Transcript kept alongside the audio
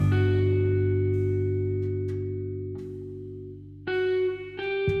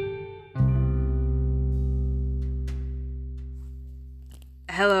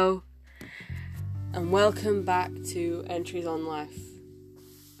Hello, and welcome back to Entries on Life.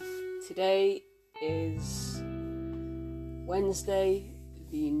 Today is Wednesday,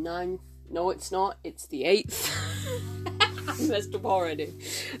 the 9th. No, it's not. It's the 8th. I messed up already.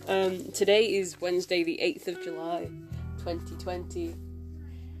 Today is Wednesday, the 8th of July, 2020.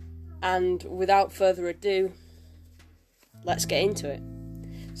 And without further ado, let's get into it.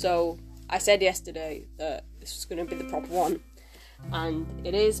 So, I said yesterday that this was going to be the proper one. And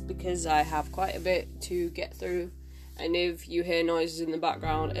it is, because I have quite a bit to get through, and if you hear noises in the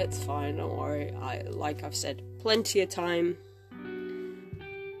background, it's fine, don't worry. Like I've said plenty of time,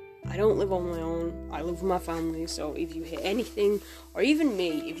 I don't live on my own, I live with my family, so if you hear anything, or even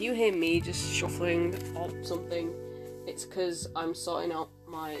me, if you hear me just shuffling or something, it's because I'm sorting out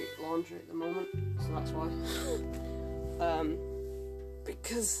my laundry at the moment, so that's why.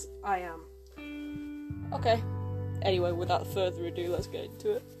 Because I am. Okay. Anyway, without further ado, let's get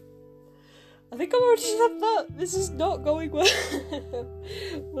into it. I think I've already said that. This is not going well.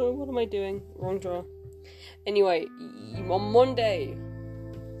 What am I doing? Wrong drawer. Anyway, on Monday,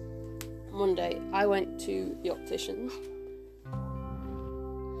 I went to the opticians.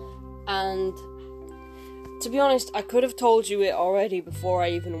 And, to be honest, I could have told you it already before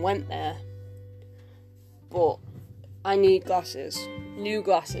I even went there. But I need glasses. New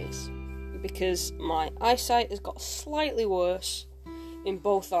glasses. Because my eyesight has got slightly worse in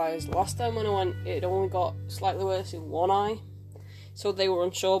both eyes. Last time when I went, it only got slightly worse in one eye. So they were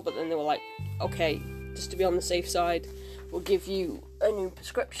unsure, but then they were like, okay, just to be on the safe side, we'll give you a new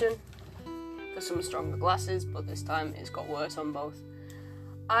prescription for some stronger glasses, but this time it's got worse on both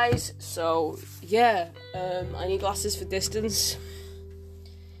eyes. So, yeah, I need glasses for distance.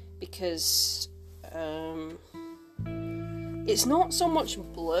 Because, it's not so much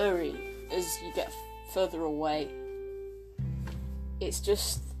blurry as you get further away. It's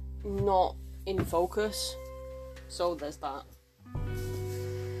just not in focus. So there's that.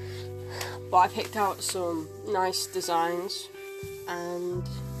 But I picked out some nice designs, and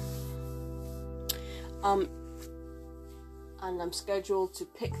I'm scheduled to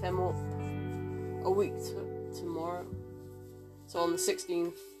pick them up a week tomorrow. So on the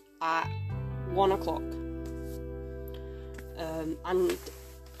 16th at 1 o'clock. And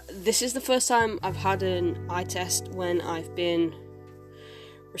this is the first time I've had an eye test when I've been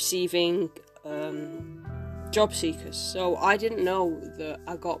receiving job seekers. So I didn't know that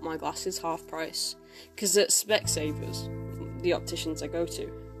I got my glasses half price. Because at Specsavers, the opticians I go to,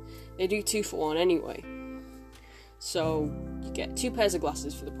 they do 2 for 1 anyway. So you get 2 pairs of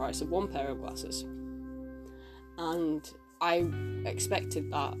glasses for the price of 1 pair of glasses. And I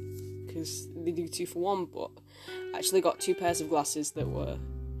expected that because they do 2 for 1, but I actually got 2 pairs of glasses that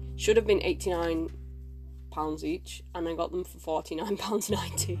should have been £89 each, and I got them for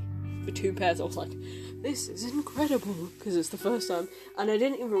 £49.90 for 2 pairs. I was like, this is incredible, because it's the first time, and I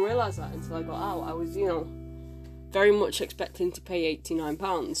didn't even realise that until I got out. I was, very much expecting to pay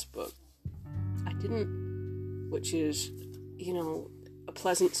 £89, but I didn't, which is, a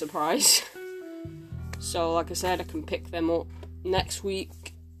pleasant surprise. So, like I said, I can pick them up next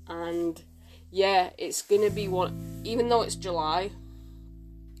week, and yeah, it's gonna be even though it's July,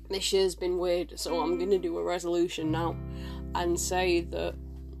 this year's been weird, so I'm going to do a resolution now and say that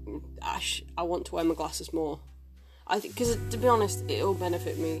I want to wear my glasses more. I think, because to be honest, it'll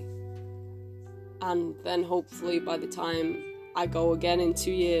benefit me. And then hopefully by the time I go again in 2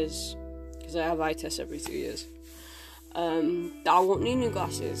 years, because I have eye tests every 2 years, I won't need new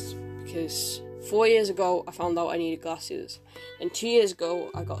glasses, because 4 years ago I found out I needed glasses. And 2 years ago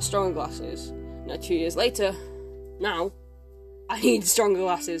I got stronger glasses. Now 2 years later, now I need stronger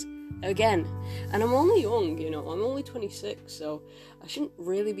glasses again. And I'm only young, I'm only 26, so I shouldn't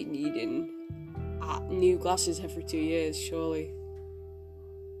really be needing new glasses every 2 years, surely.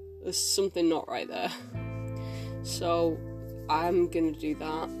 There's something not right there. So, I'm gonna do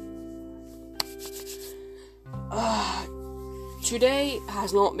that. Today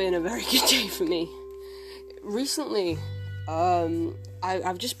has not been a very good day for me. Recently,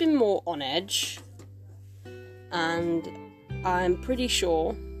 I've just been more on edge, and I'm pretty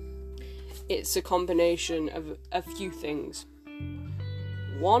sure it's a combination of a few things.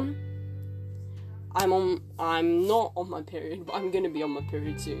 One, I'm not on my period, but I'm gonna be on my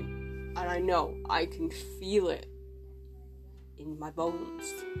period soon. And I know, I can feel it in my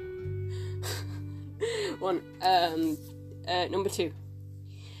bones. Number 2,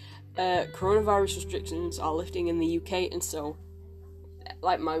 coronavirus restrictions are lifting in the UK, and so,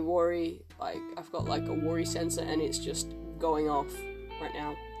 my worry, I've got, a worry sensor, and it's just going off right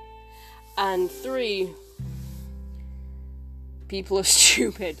now. And 3, people are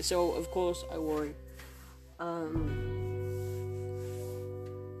stupid, so of course I worry.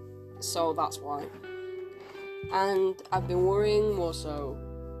 So that's why. And I've been worrying more so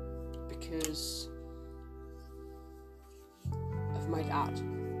because of my dad.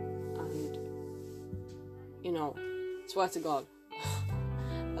 And, you know, swear to God,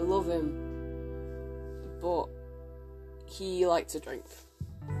 I love him, but he likes to drink.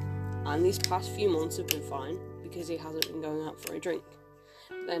 And these past few months have been fine because he hasn't been going out for a drink.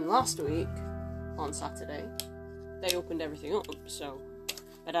 Then last week, on Saturday, they opened everything up, so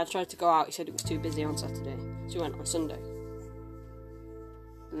my dad tried to go out. He said it was too busy on Saturday, so he went on Sunday.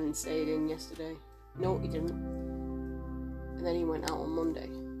 And then stayed in yesterday. No, he didn't. And then he went out on Monday.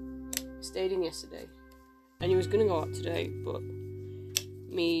 Stayed in yesterday. And he was going to go out today, but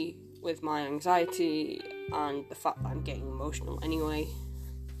me, with my anxiety and the fact that I'm getting emotional anyway,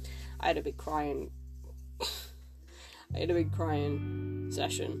 I had a big crying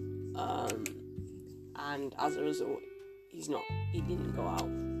session, and as a result, he didn't go out.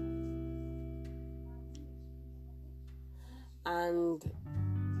 And,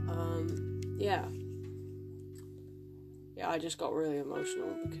 yeah, I just got really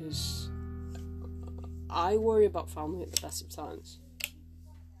emotional because I worry about family at the best of times.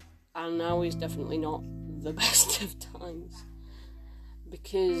 And now is definitely not the best of times.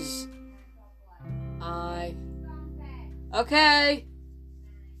 Because Okay!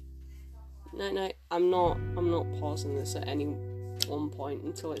 Night. I'm not pausing this at any one point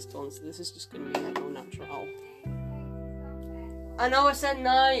until it's done, so this is just going to be like no natural. I know I said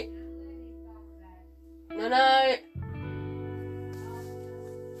night! Night!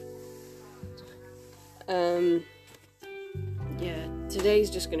 Yeah, today's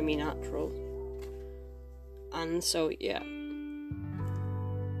just going to be natural. And so, yeah.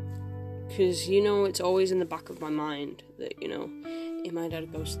 Because, it's always in the back of my mind that, if my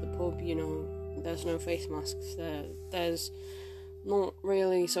dad goes to the pub, there's no face masks there. There's not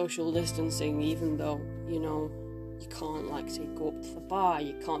really social distancing, even though, you can't, say, go up to the bar.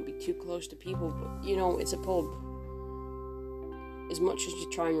 You can't be too close to people, but, it's a pub. As much as you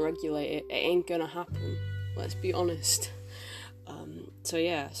try and regulate it, it ain't gonna happen. Let's be honest.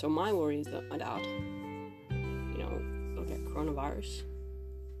 So my worry is that my dad, will get coronavirus.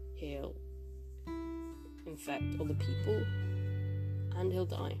 He'll infect other people, and he'll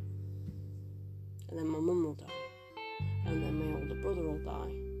die. And then my mum will die. And then my older brother will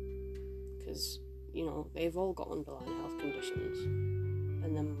die. Because, they've all got underlying health conditions.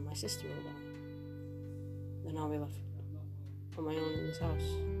 And then my sister will die. Then I'll be left on my own in this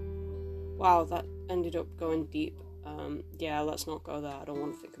house. Wow, that ended up going deep. Let's not go there. I don't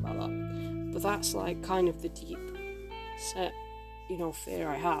want to think about that. But that's, kind of the deep set, fear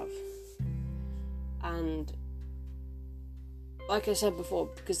I have. And like I said before,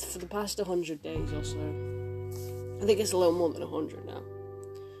 because for the past 100 days or so, I think it's a little more than 100 now.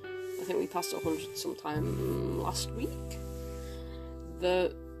 I think we passed 100 sometime last week.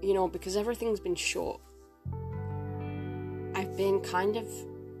 Because everything's been short, I've been kind of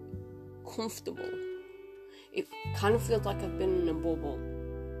comfortable. It kind of feels like I've been in a bubble.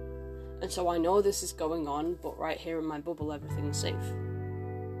 And so I know this is going on, but right here in my bubble, everything's safe.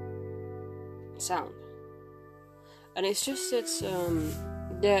 Sound. And it's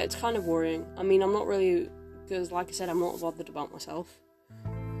kind of worrying. I mean, I'm not really, because like I said, I'm not bothered about myself.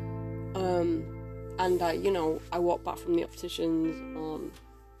 And I walked back from the opticians on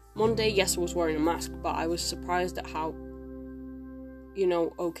Monday. Yes, I was wearing a mask, but I was surprised at how,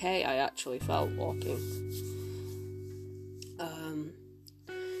 okay I actually felt walking.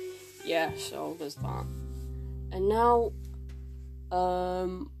 So there's that. And now,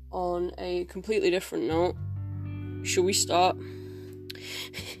 on a completely different note, should we start?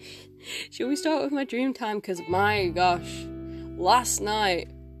 Should we start with my dream time? Because my gosh, last night,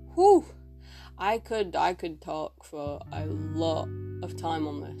 I could talk for a lot of time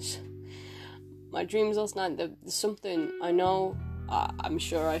on this. My dreams last night, there's something, I know, I'm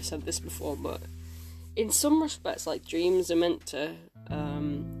sure I said this before, but in some respects, dreams are meant to,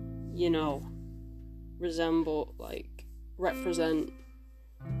 resemble, represent,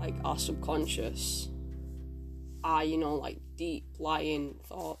 our subconscious, our, deep, lying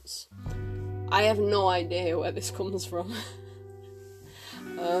thoughts. I have no idea where this comes from.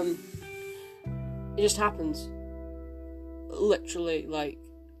 It just happens. Literally,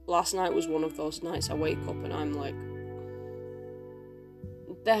 last night was one of those nights I wake up and I'm like,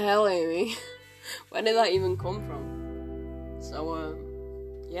 what the hell, Amy? Where did that even come from? So,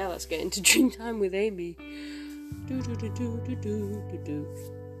 let's get into dream time with Amy.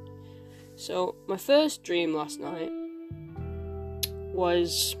 So, my first dream last night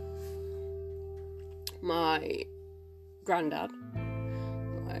was my granddad,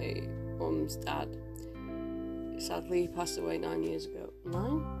 my mum's dad. Sadly, he passed away 9 years ago.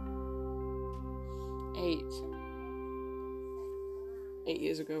 9? 8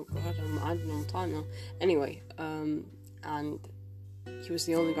 years ago. God, I don't know time now. Anyway, and he was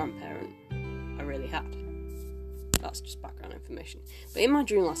the only grandparent I really had. That's just background information. But in my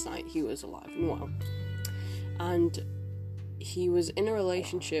dream last night, he was alive and well. And he was in a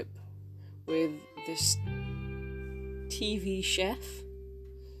relationship with this TV chef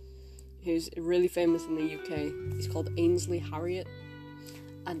who's really famous in the UK. He's called Ainsley Harriott.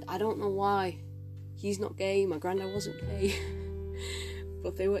 And I don't know why. He's not gay, my granddad wasn't gay.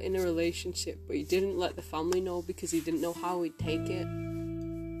 But they were in a relationship, but he didn't let the family know because he didn't know how he'd take it.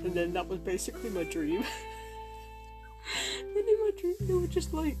 And then that was basically my dream. And in my dream they were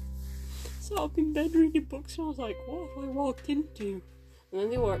just like sat up in bed reading books, and I was like, what have I walked into? And then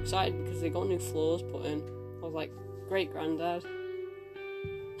they were excited because they got new floors put in. I was like, great, granddad.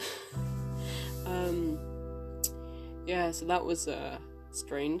 Yeah, so that was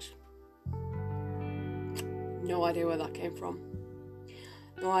strange. No idea where that came from.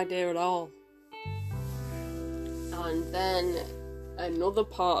 No idea at all. And then another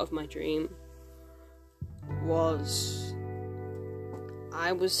part of my dream was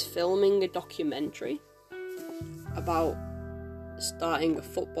I was filming a documentary about starting a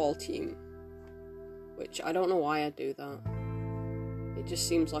football team, which I don't know why I do that. It just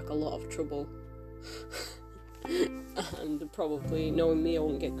seems like a lot of trouble. And probably, knowing me, I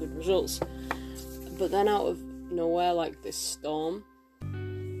won't get good results. But then out of nowhere, like, this storm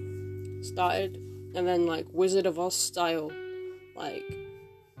started, and then, like, Wizard of Oz style, like,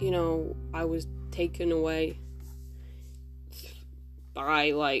 you know, I was taken away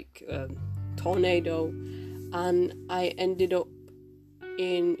by, like, a tornado, and I ended up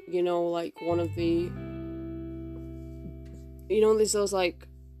in, you know, like, one of the, you know, there's those, like,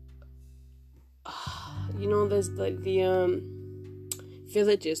 you know, there's, like, the,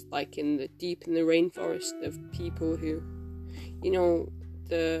 villages, like, deep in the rainforest of people who, you know,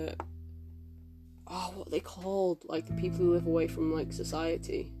 what are they called? Like, the people who live away from, like,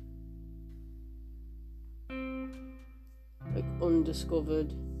 society. Like,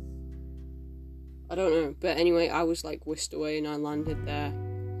 undiscovered. I don't know. But anyway, I was, like, whisked away and I landed there.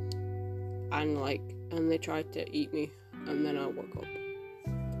 And they tried to eat me. And then I woke up.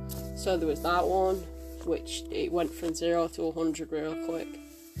 So there was that one, which it went from 0 to 100 real quick.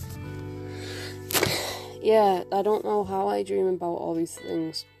 Yeah, I don't know how I dream about all these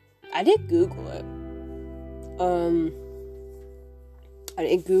things. I did Google it. I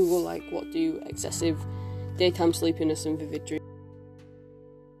did Google, like, what do excessive daytime sleepiness and vivid dreams.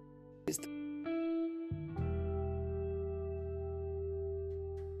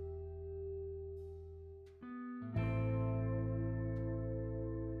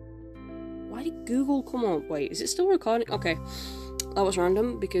 Why did Google come up? Wait, is it still recording? Okay, that was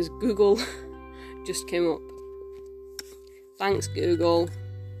random because Google just came up. Thanks, Google.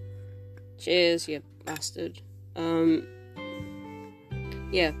 Cheers, you bastard.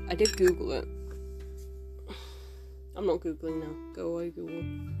 Yeah, I did Google it. I'm not Googling now. Go away, Google.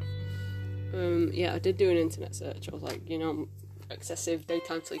 Yeah, I did do an internet search. I was like, you know, excessive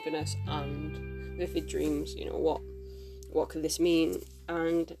daytime sleepiness and vivid dreams, you know, what could this mean?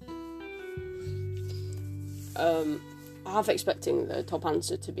 And I'm half expecting the top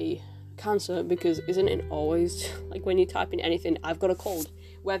answer to be cancer, because isn't it always, like, when you type in anything, I've got a cold,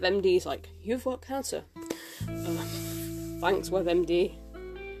 WebMD's like, you've got cancer. Thanks, WebMD.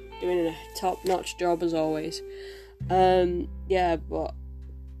 Doing a top-notch job as always. Yeah, but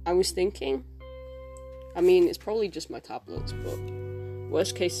I was thinking, I mean, it's probably just my tablets, but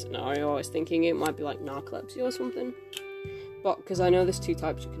worst case scenario, I was thinking it might be like narcolepsy or something. But, because I know there's 2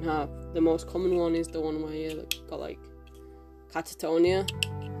 types you can have. The most common one is the one where you got, like, catatonia.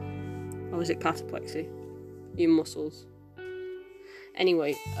 Or is it cataplexy? Your muscles.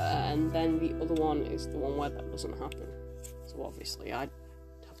 Anyway, and then the other one is the one where that doesn't happen. So obviously I'd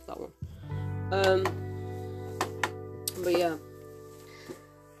have that one. But yeah.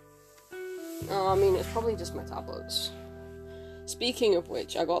 I mean, it's probably just my tablets. Speaking of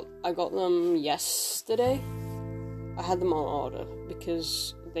which, I got them yesterday. I had them on order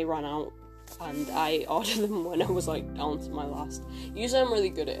because they ran out, and I ordered them when I was, like, down to my last. Usually I'm really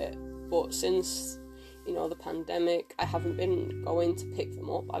good at it, but since, you know, the pandemic, I haven't been going to pick them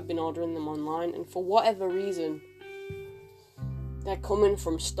up. I've been ordering them online, and for whatever reason, they're coming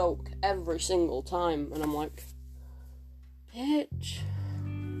from Stoke every single time, and I'm like, bitch,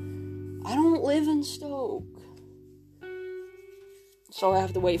 I don't live in Stoke. so I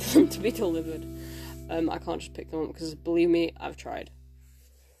have to wait for them to be delivered. I can't just pick them up because, believe me, I've tried.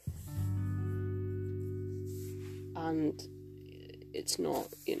 And it's not,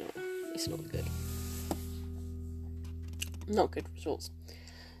 it's not good. Not good results.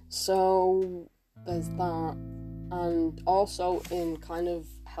 So, there's that. And also, in kind of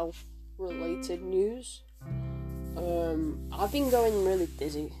health-related news, I've been going really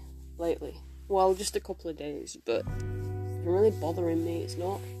dizzy lately. Well, just a couple of days, but it's been really bothering me. It's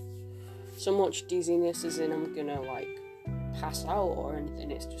not so much dizziness as in I'm gonna, pass out or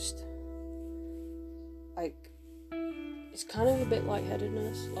anything. It's just, it's kind of a bit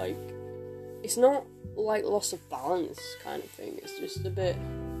lightheadedness. It's not, loss of balance kind of thing. It's just a bit,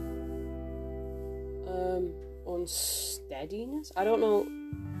 unsteadiness. I don't know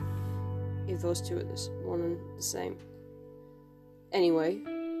if those two are one and the same. Anyway,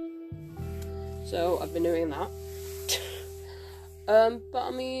 so I've been doing that. But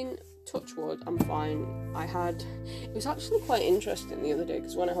I mean, touch wood, I'm fine. It was actually quite interesting the other day,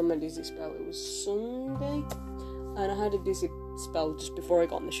 because when I had my dizzy spell, it was Sunday, and I had a dizzy spell just before I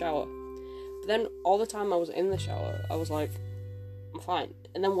got in the shower. But then all the time I was in the shower, I was like, I'm fine.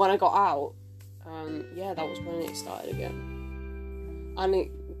 And then when I got out, that was when it started again. And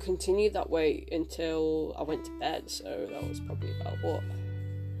it continued that way until I went to bed, so that was probably about,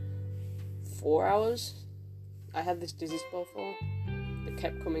 4 hours I had this dizzy spell for. It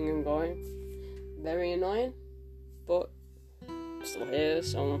kept coming and going. Very annoying, but I'm still here,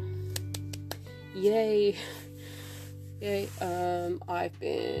 so yay. I've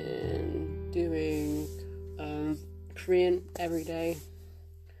been doing Korean every day.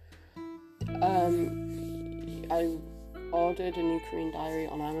 I ordered a new Korean diary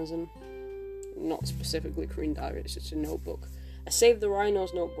on Amazon. Not specifically Korean diary, it's just a notebook. I saved the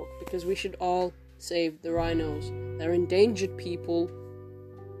rhinos notebook because we should all save the rhinos. They're endangered people.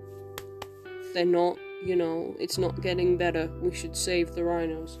 They're not, it's not getting better. We should save the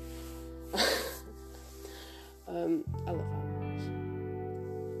rhinos. I love animals.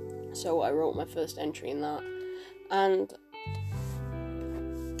 So I wrote my first entry in that. And,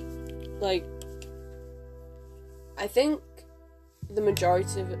 I think the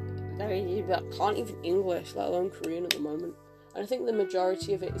majority of it, I can't even English, let alone Korean at the moment. And I think the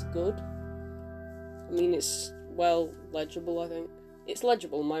majority of it is good. I mean, it's well legible, I think. It's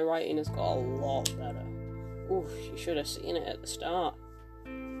legible, my writing has got a lot better. Oof, you should have seen it at the start.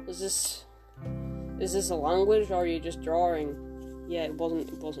 Is this a language, or are you just drawing? Yeah, it wasn't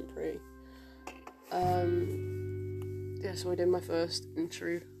pretty. So I did my first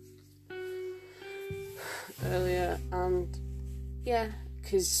intro earlier, and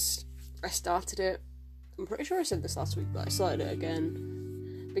because I started it, I'm pretty sure I said this last week, but I started it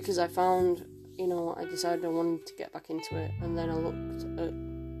again, because I found, I decided I wanted to get back into it, and then I looked at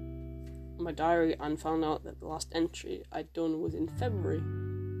my diary and found out that the last entry I'd done was in February,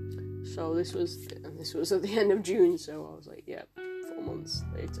 so this was at the end of June, so I was like, 4 months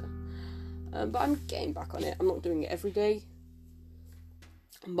later, but I'm getting back on it. I'm not doing it every day,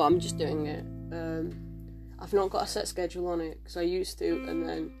 but I'm just doing it. I've not got a set schedule on it, because I used to, and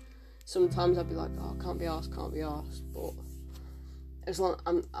then sometimes I'd be like, oh, can't be arsed, but as long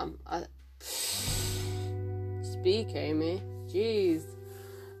I speak, Amy, jeez,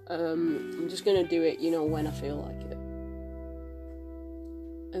 I'm just gonna do it, when I feel like it.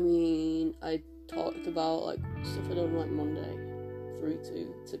 I mean, I talked about, stuff I done, Monday through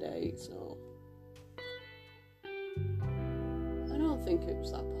to today, so I don't think it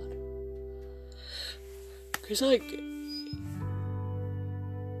was that bad. Because,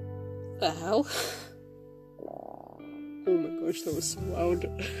 the hell? Oh my gosh, that was so loud.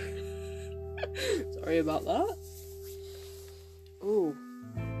 Sorry about that. Oh,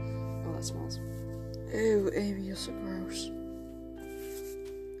 that smells. Ew, Amy, you're so gross.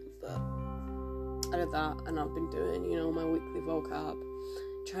 But out of that, and I've been doing, my weekly vocab,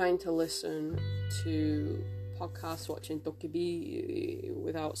 trying to listen to podcasts, watching Dokkaebi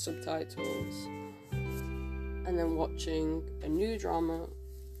without subtitles, and then watching a new drama.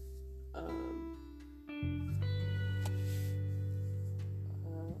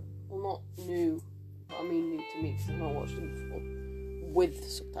 Not new, but I mean new to me, because I've not watched them before with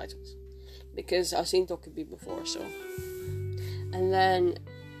subtitles, because I've seen Dokkaebi before, so. And then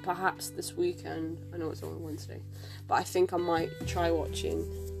perhaps this weekend, I know it's only Wednesday, but I think I might try watching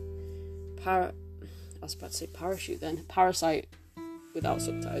Parasite without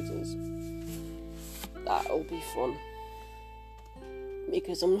subtitles. That'll be fun,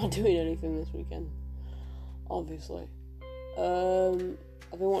 because I'm not doing anything this weekend, obviously.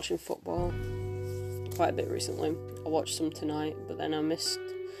 I've been watching football, quite a bit recently. I watched some tonight, but then I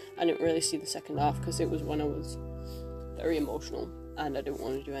didn't really see the second half because it was when I was very emotional and I didn't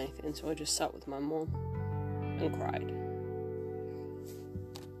want to do anything, so I just sat with my mum and cried.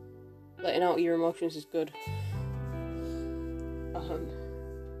 Letting out your emotions is good.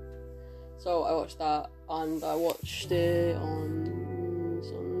 So I watched that, and I watched it on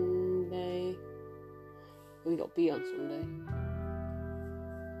Sunday. We got beat on Sunday.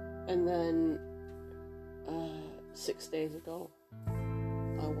 And then 6 days ago,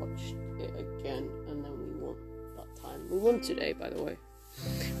 I watched it again, and then we won that time. We won today, by the way.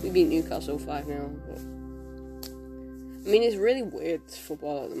 We beat Newcastle 5-0, but I mean, it's really weird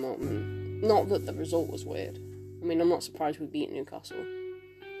football at the moment. Not that the result was weird. I mean, I'm not surprised we beat Newcastle.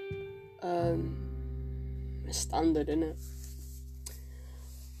 It's standard, innit?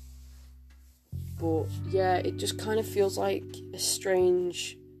 But yeah, it just kind of feels like a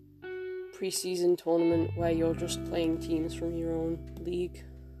strange pre-season tournament where you're just playing teams from your own league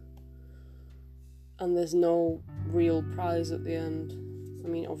and there's no real prize at the end. I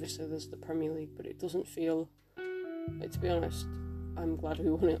mean, obviously there's the Premier League, but it doesn't feel like, to be honest, I'm glad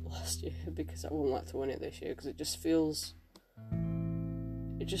we won it last year because I wouldn't like to win it this year because it just feels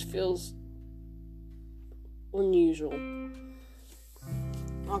unusual.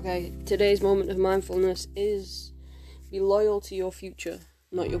 Okay, today's moment of mindfulness is be loyal to your future,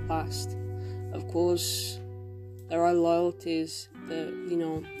 not your past. Of course, there are loyalties that,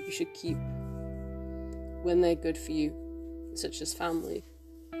 you should keep when they're good for you, such as family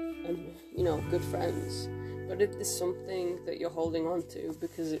and, good friends. But if there's something that you're holding on to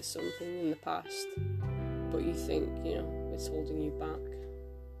because it's something in the past, but you think, it's holding you back,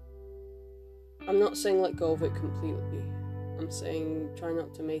 I'm not saying let go of it completely. I'm saying try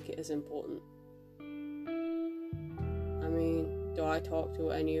not to make it as important. I mean, do I talk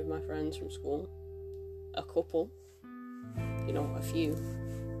to any of my friends from school? A couple. A few.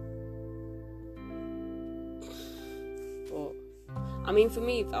 But, I mean, for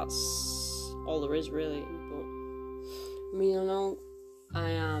me, that's all there is, really. But, I mean, I know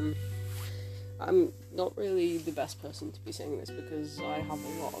I'm not really the best person to be saying this because I have a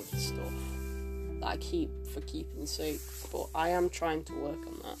lot of stuff that I keep for keeping's sake, but I am trying to work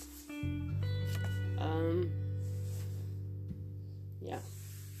on that. Yeah.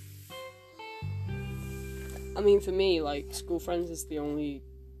 I mean, for me, school friends is the only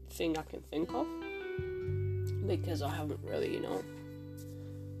thing I can think of because I haven't really,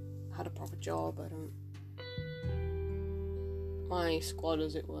 had a proper job. My squad,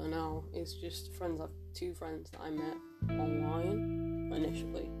 as it were, now is just two friends that I met online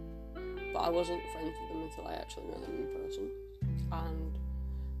initially. But I wasn't friends with them until I actually met them in person. And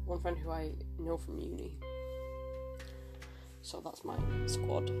one friend who I know from uni. So that's my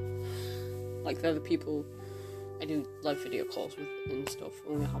squad. They're the people I do live video calls with and stuff.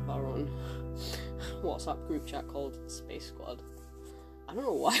 And we have our own WhatsApp group chat called Space Squad. I don't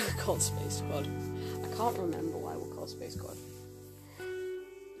know why we're called Space Squad. I can't remember why we're called Space Squad.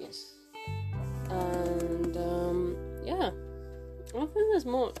 Yes. And, yeah. I don't think there's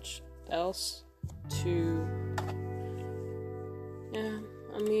much else to, I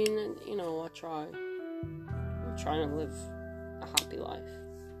mean, I try. I'm trying to live a happy life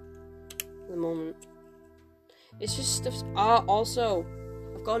at the moment. It's just stuff. Also,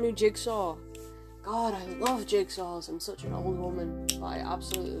 I've got a new jigsaw. God, I love jigsaws. I'm such an old woman, but I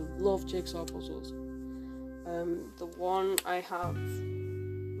absolutely love jigsaw puzzles. The one I have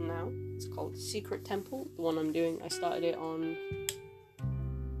now, it's called Secret Temple. The one I'm doing, I started it on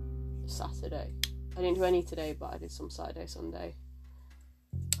Saturday. I didn't do any today, but I did some Saturday, Sunday,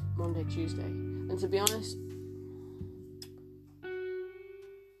 Monday, Tuesday. And to be honest,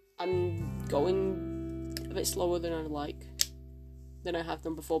 I'm going a bit slower than I'd like, than I have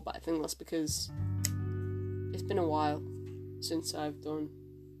done before, but I think that's because it's been a while since I've done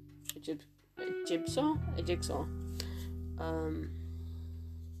a jigsaw.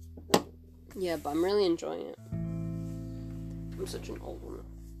 Yeah, but I'm really enjoying it. I'm such an old woman.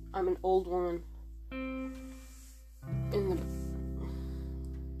 I'm an old woman in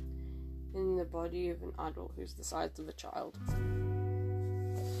the body of an adult who's the size of a child.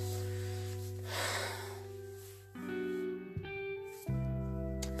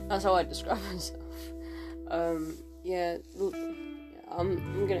 That's how I describe myself. I'm gonna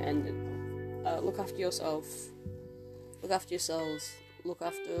end it. Look after yourself. Look after yourselves. Look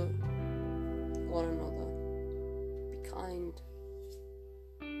after one another. Be kind.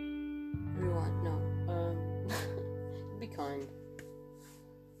 Rewind. No. Be kind.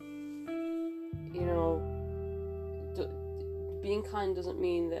 being kind doesn't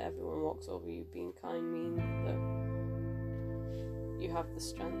mean that everyone walks over you. Being kind means that you have the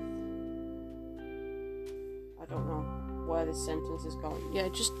strength. I don't know where this sentence is going. Yeah,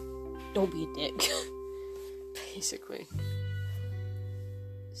 just don't be a dick. Basically.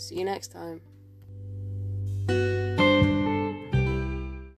 See you next time.